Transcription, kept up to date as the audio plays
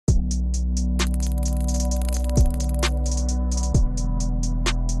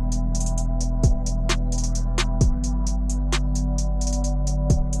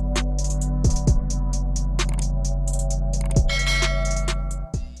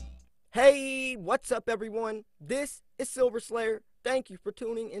Hey, what's up everyone? This is Silver Slayer. Thank you for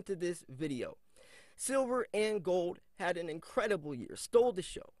tuning into this video. Silver and gold had an incredible year, stole the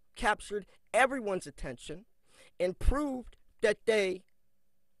show, captured everyone's attention, and proved that they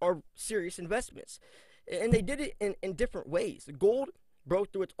are serious investments. And they did it in different ways. Gold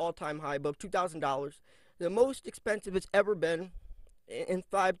broke through its all-time high above $2,000, the most expensive it's ever been in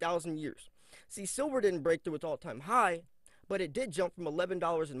 5,000 years. See, silver didn't break through its all-time high, but it did jump from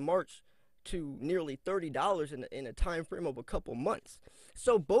 $11 in March to nearly $30 in a time frame of a couple months.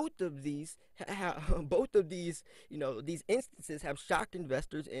 So both of these, these instances have shocked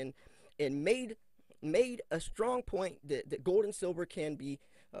investors and made a strong point that gold and silver can be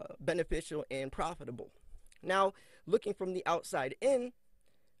beneficial and profitable. Now, looking from the outside in,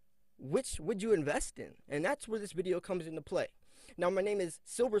 which would you invest in? And that's where this video comes into play. Now, my name is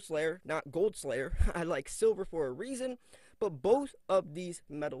Silver Slayer, not Gold Slayer. I like silver for a reason, but both of these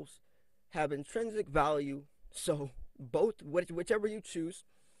metals have intrinsic value, so whichever you choose,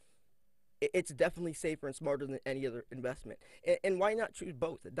 it's definitely safer and smarter than any other investment. And why not choose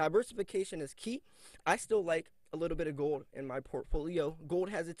both? Diversification is key. I still like a little bit of gold in my portfolio. Gold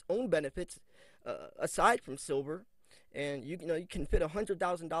has its own benefits aside from silver. And you can fit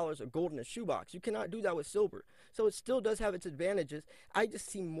 $100,000 of gold in a shoebox. You cannot do that with silver. So it still does have its advantages. I just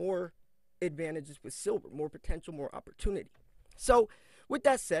see more advantages with silver, more potential, more opportunity. So with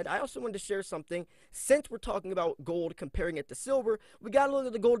that said, I also wanted to share something. Since we're talking about gold, comparing it to silver, we got to look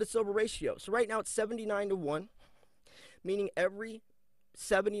at the gold to silver ratio. So right now it's 79 to 1, meaning every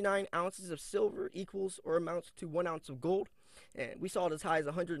 79 ounces of silver equals or amounts to 1 ounce of gold. And we saw it as high as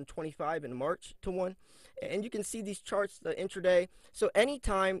 125 in March to 1. And you can see these charts, the intraday. So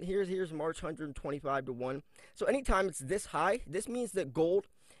anytime, here's March 125 to 1. So anytime it's this high, this means that gold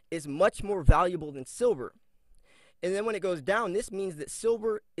is much more valuable than silver. And then when it goes down, this means that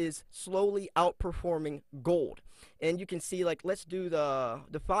silver is slowly outperforming gold. And you can see, like, let's do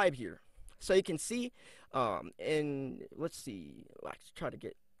the 5 here. So you can see, and let's see, let's try to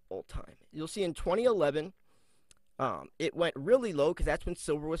get all time. You'll see in 2011, it went really low because that's when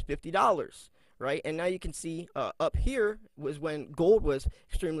silver was $50, right? And now you can see up here was when gold was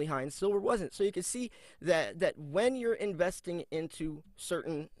extremely high and silver wasn't. So you can see that when you're investing into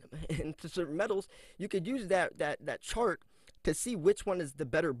certain metals, you could use that chart to see which one is the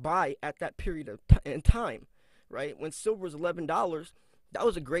better buy at that period of time, right? When silver was $11, that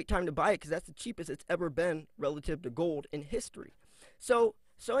was a great time to buy it because that's the cheapest it's ever been relative to gold in history. So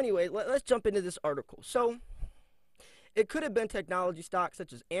anyway, let's jump into this article. So it could have been technology stocks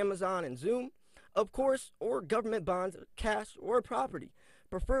such as Amazon and Zoom, of course, or government bonds, cash, or property,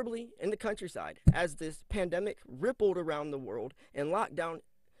 preferably in the countryside, as this pandemic rippled around the world and locked down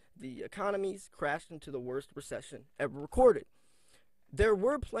the economies, crashed into the worst recession ever recorded. There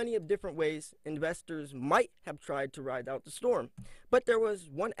were plenty of different ways investors might have tried to ride out the storm, but there was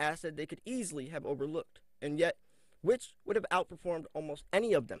one asset they could easily have overlooked, and yet which would have outperformed almost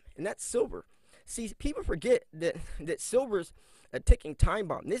any of them, and that's silver. See, people forget that silver's a ticking time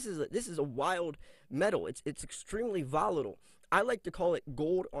bomb. This is a wild metal. It's extremely volatile. I like to call it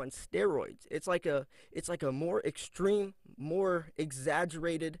gold on steroids. It's like a more extreme, more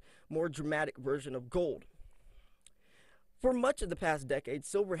exaggerated, more dramatic version of gold. For much of the past decade,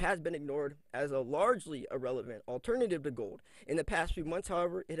 silver has been ignored as a largely irrelevant alternative to gold. In the past few months,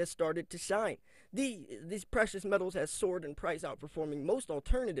 however, it has started to shine. These precious metals has soared in price, outperforming most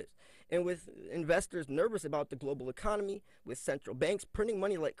alternatives. And with investors nervous about the global economy, with central banks printing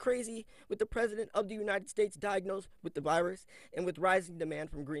money like crazy, with the President of the United States diagnosed with the virus, and with rising demand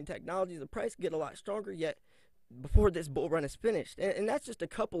from green technologies, the price could get a lot stronger yet before this bull run is finished. And that's just a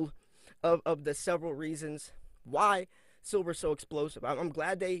couple of the several reasons why silver's so explosive. I'm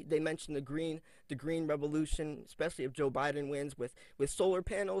glad they mentioned the green revolution, especially if Joe Biden wins with solar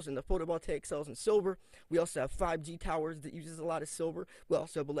panels and the photovoltaic cells in silver. We also have 5G towers that uses a lot of silver. We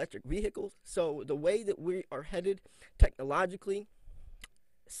also have electric vehicles. So the way that we are headed technologically,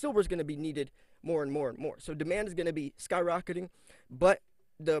 silver is going to be needed more and more and more. So demand is going to be skyrocketing, but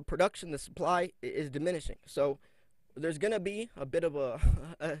the production, the supply is diminishing. So there's going to be a bit of a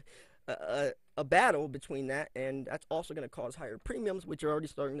battle between that, and that's also going to cause higher premiums, which you're already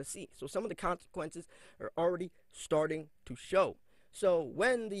starting to see. So some of the consequences are already starting to show. So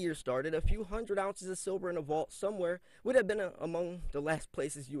when the year started, a few hundred ounces of silver in a vault somewhere would have been among the last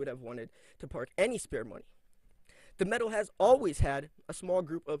places you would have wanted to park any spare money. The metal has always had a small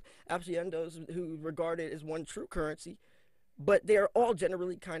group of aficionados who regard it as one true currency, but they are all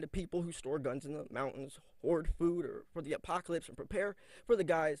generally kind of people who store guns in the mountains, hoard food or for the apocalypse, and prepare for the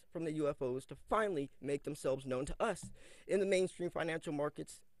guys from the UFOs to finally make themselves known to us. In the mainstream financial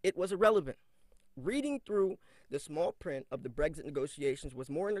markets, it was irrelevant. Reading through the small print of the Brexit negotiations was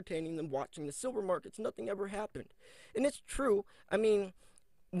more entertaining than watching the silver markets. Nothing ever happened. And it's true. I mean,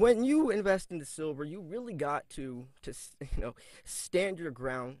 when you invest into silver, you really got to stand your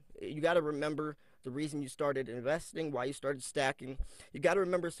ground. You got to remember the reason you started investing, why you started stacking. You got to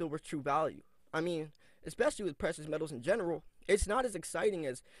remember silver's true value. I mean, especially with precious metals in general, it's not as exciting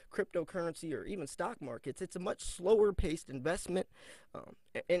as cryptocurrency or even stock markets. It's a much slower paced investment,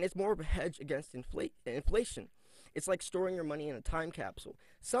 and it's more of a hedge against inflation. It's like storing your money in a time capsule.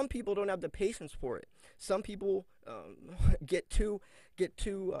 Some people don't have the patience for it. Some people get too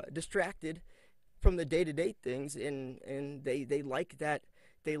distracted from the day to day things, and they like that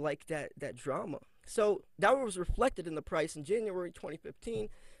drama. So that was reflected in the price in January 2015.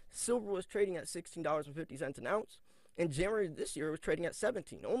 Silver was trading at $16.50 an ounce. In January of this year, it was trading at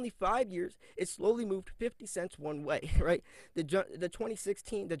 17. Only 5 years, it slowly moved 50 cents one way, right? The July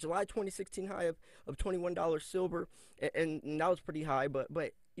 2016 high of $21 silver, and that was pretty high, but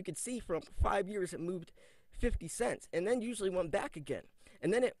you could see from 5 years it moved 50 cents, and then usually went back again.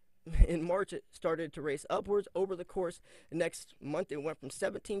 And then in March, it started to race upwards. Over the course the next month, it went from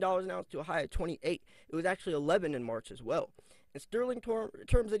 $17 an ounce to a high of 28. It was actually 11 in March as well. In sterling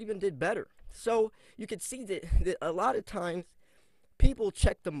terms, it even did better. So you could see that a lot of times people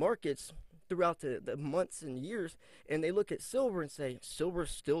check the markets throughout the months and years, and they look at silver and say,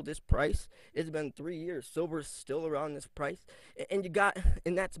 silver's still this price. It's been 3 years. Silver's still around this price. And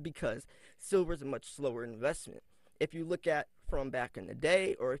that's because silver's a much slower investment. If you look at from back in the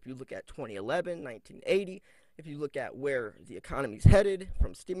day, or if you look at 2011, 1980, if you look at where the economy's headed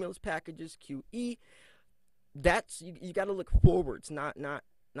from stimulus packages, QE, that's you got to look forwards, not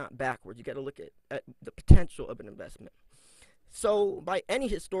backwards. You got to look at the potential of an investment. So, by any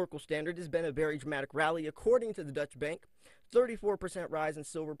historical standard, it's been a very dramatic rally. According to the Dutch Bank, 34% rise in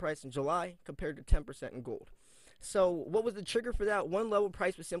silver price in July compared to 10% in gold. So, what was the trigger for that? One level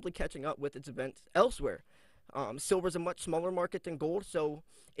price was simply catching up with its events elsewhere. Silver's a much smaller market than gold, so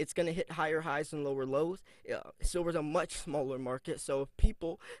it's going to hit higher highs and lower lows. Silver's a much smaller market, so if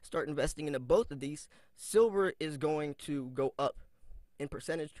people start investing into both of these, silver is going to go up in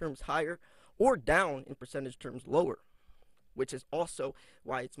percentage terms higher, or down in percentage terms lower, which is also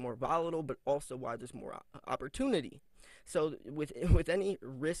why it's more volatile, but also why there's more opportunity. So with any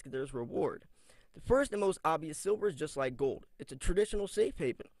risk, there's reward. The first and most obvious, silver is just like gold. It's a traditional safe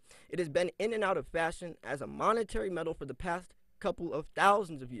haven. It has been in and out of fashion as a monetary metal for the past couple of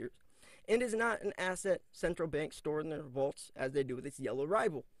thousands of years, and is not an asset central banks store in their vaults as they do with its yellow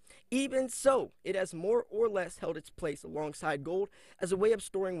rival. Even so, it has more or less held its place alongside gold as a way of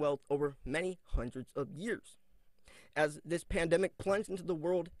storing wealth over many hundreds of years. As this pandemic plunged into the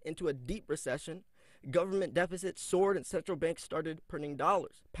world into a deep recession, government deficits soared and central banks started printing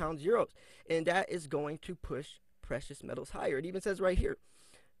dollars, pounds, euros, and that is going to push precious metals higher. It even says right here,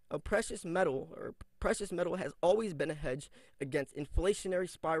 a precious metal has always been a hedge against inflationary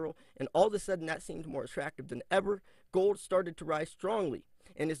spiral, and all of a sudden that seemed more attractive than ever. Gold started to rise strongly,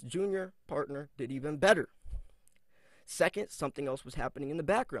 and its junior partner did even better. Second, something else was happening in the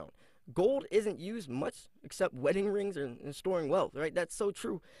background. Gold isn't used much except wedding rings and storing wealth, right? That's so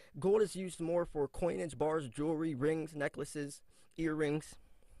true. Gold is used more for coinage, bars, jewelry, rings, necklaces, earrings.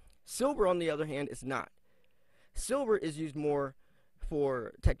 Silver, on the other hand, is not. Silver is used more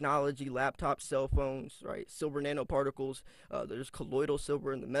for technology, laptops, cell phones, right? Silver nanoparticles. There's colloidal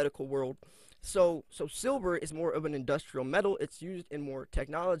silver in the medical world. So silver is more of an industrial metal. It's used in more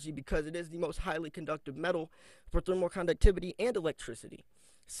technology because it is the most highly conductive metal for thermal conductivity and electricity.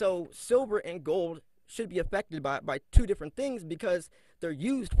 So silver and gold should be affected by two different things because they're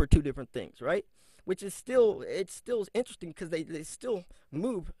used for two different things, right? Which is still interesting because they still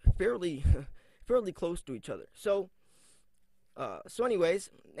move fairly close to each other. So anyways,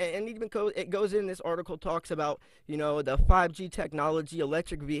 and even it goes in this article, talks about, the 5G technology,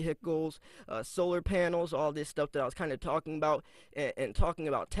 electric vehicles, solar panels, all this stuff that I was kind of talking about, and talking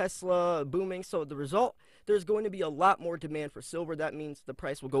about Tesla booming. So the result, there's going to be a lot more demand for silver. That means the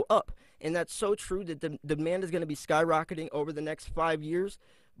price will go up. And that's so true that the demand is going to be skyrocketing over the next 5 years,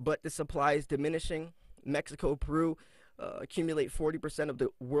 but the supply is diminishing. Mexico, Peru, accumulate 40% of the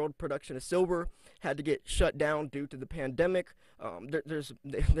world production of silver, had to get shut down due to the pandemic.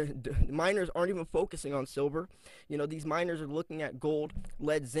 The miners aren't even focusing on silver. These miners are looking at gold,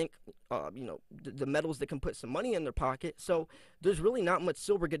 lead, zinc, the metals that can put some money in their pocket. So there's really not much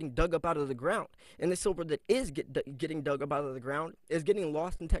silver getting dug up out of the ground. And the silver that is getting dug up out of the ground is getting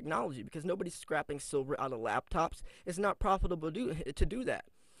lost in technology because nobody's scrapping silver out of laptops. It's not profitable to do that.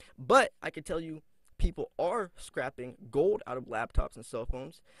 But I can tell you, people are scrapping gold out of laptops and cell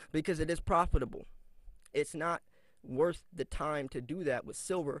phones because it is profitable. It's not worth the time to do that with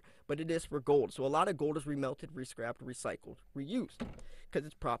silver, but it is for gold. So a lot of gold is remelted, rescrapped, recycled, reused because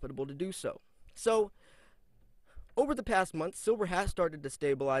it's profitable to do so. So over the past month, silver has started to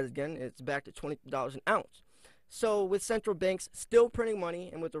stabilize again. It's back to $20 an ounce. So with central banks still printing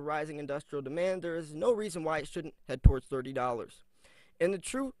money and with the rising industrial demand, there is no reason why it shouldn't head towards $30. And the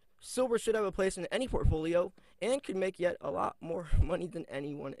truth, silver should have a place in any portfolio and could make yet a lot more money than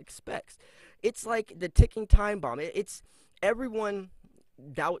anyone expects. It's like the ticking time bomb. It's everyone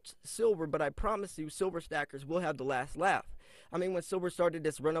doubts silver, but I promise you, silver stackers will have the last laugh. I mean, when silver started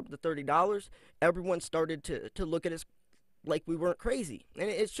this run up to $30, everyone started to look at us like we weren't crazy, and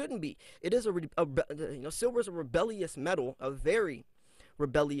it shouldn't be. It is silver is a rebellious metal, a very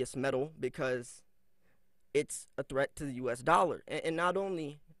rebellious metal, because it's a threat to the U.S. dollar, and not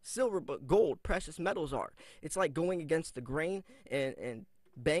only silver but gold, precious metals are. It's like going against the grain, and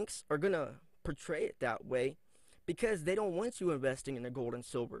banks are gonna portray it that way because they don't want you investing in the gold and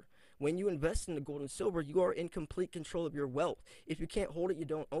silver. When you invest in the gold and silver, you are in complete control of your wealth. If you can't hold it, you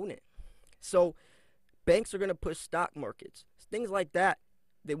don't own it. So banks are going to push stock markets, things like that.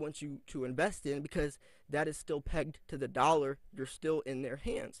 They want you to invest in because that is still pegged to the dollar. You're still in their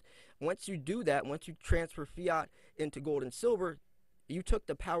hands. Once you do that, once you transfer fiat into gold and silver, you took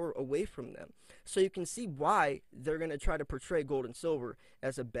the power away from them. So you can see why they're going to try to portray gold and silver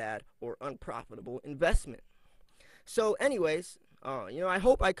as a bad or unprofitable investment. So anyways, I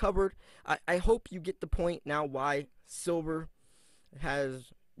hope I covered, I hope you get the point now why silver has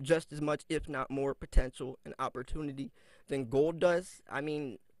just as much, if not more, potential and opportunity than gold does. I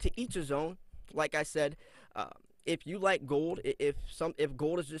mean, to each his own. Like I said, if you like gold, if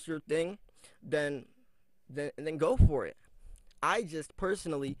gold is just your thing, then go for it. I just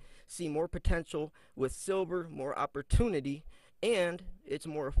personally see more potential with silver, more opportunity, and it's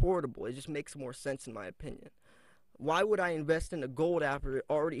more affordable. It just makes more sense in my opinion. Why would I invest in the gold after it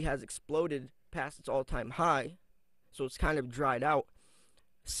already has exploded past its all-time high? So it's kind of dried out.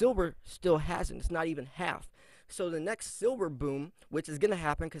 Silver still hasn't. It's not even half. So the next silver boom, which is going to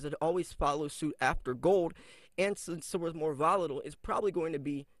happen because it always follows suit after gold, and since silver is more volatile, is probably going to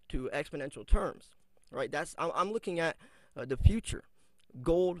be to exponential terms, right? I'm looking at the future.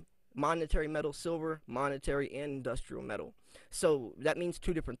 Gold, monetary metal, silver, monetary and industrial metal. So that means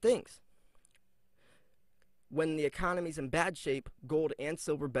two different things. When the economy's in bad shape, gold and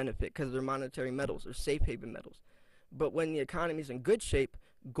silver benefit because they're monetary metals, they're safe haven metals. But when the economy's in good shape,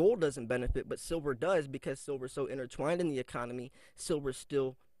 gold doesn't benefit, but silver does because silver's so intertwined in the economy. Silver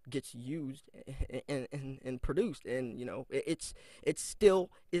still gets used and produced, and it still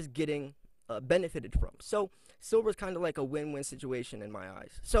is getting benefited from. So silver is kind of like a win-win situation in my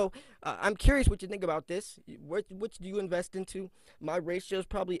eyes. So I'm curious what you think about this. Which do you invest into? My ratio is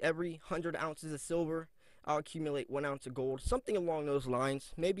probably every 100 ounces of silver, I'll accumulate 1 ounce of gold, something along those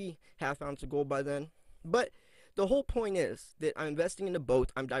lines, maybe half ounce of gold by then. But the whole point is that I'm investing into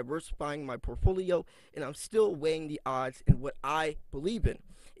both, I'm diversifying my portfolio, and I'm still weighing the odds in what I believe in.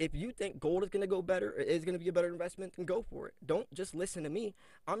 If you think gold is going to go better, or is going to be a better investment, then go for it. Don't just listen to me.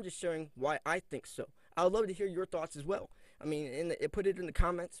 I'm just sharing why I think so. I would love to hear your thoughts as well. I mean, put it in the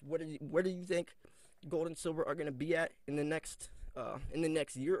comments. Where do you think gold and silver are going to be at in the next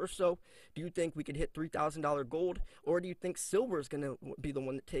year or so? Do you think we could hit $3,000 gold, or do you think silver is going to be the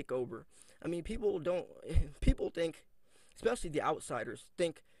one to take over? I mean, people think, especially the outsiders,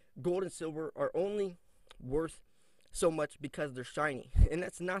 think gold and silver are only worth so much because they're shiny, and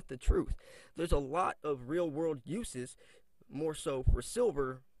that's not the truth. There's a lot of real world uses, more so for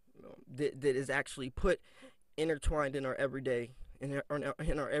silver, that is actually intertwined in our everyday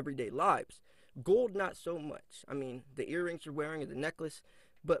lives. Gold, not so much. I mean, the earrings you're wearing or the necklace,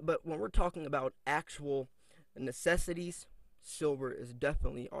 but when we're talking about actual necessities, silver is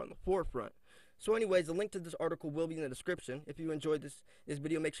definitely on the forefront. So anyways, the link to this article will be in the description. If you enjoyed this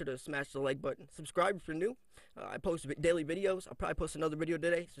video, make sure to smash the like button. Subscribe if you're new. I post daily videos. I'll probably post another video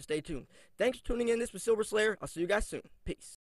today, so stay tuned. Thanks for tuning in. This was Silver Slayer. I'll see you guys soon. Peace.